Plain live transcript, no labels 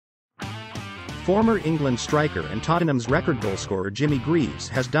Former England striker and Tottenham's record goalscorer Jimmy Greaves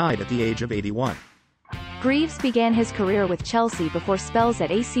has died at the age of 81. Greaves began his career with Chelsea before spells at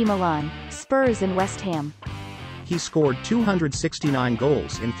AC Milan, Spurs and West Ham. He scored 269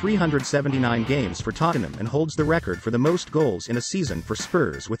 goals in 379 games for Tottenham and holds the record for the most goals in a season for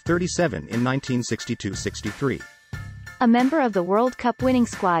Spurs with 37 in 1962-63. A member of the World Cup winning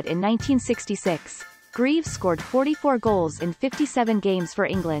squad in 1966, Greaves scored 44 goals in 57 games for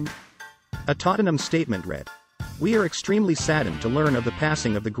England. A Tottenham statement read, "We are extremely saddened to learn of the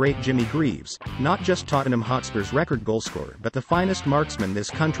passing of the great Jimmy Greaves, not just Tottenham Hotspur's record goalscorer but the finest marksman this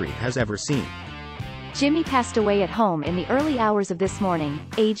country has ever seen." Jimmy passed away at home in the early hours of this morning,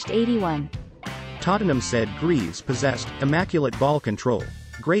 aged 81. Tottenham said Greaves possessed immaculate ball control,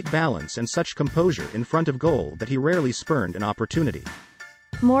 great balance and such composure in front of goal that he rarely spurned an opportunity.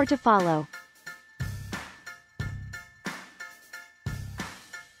 More to follow.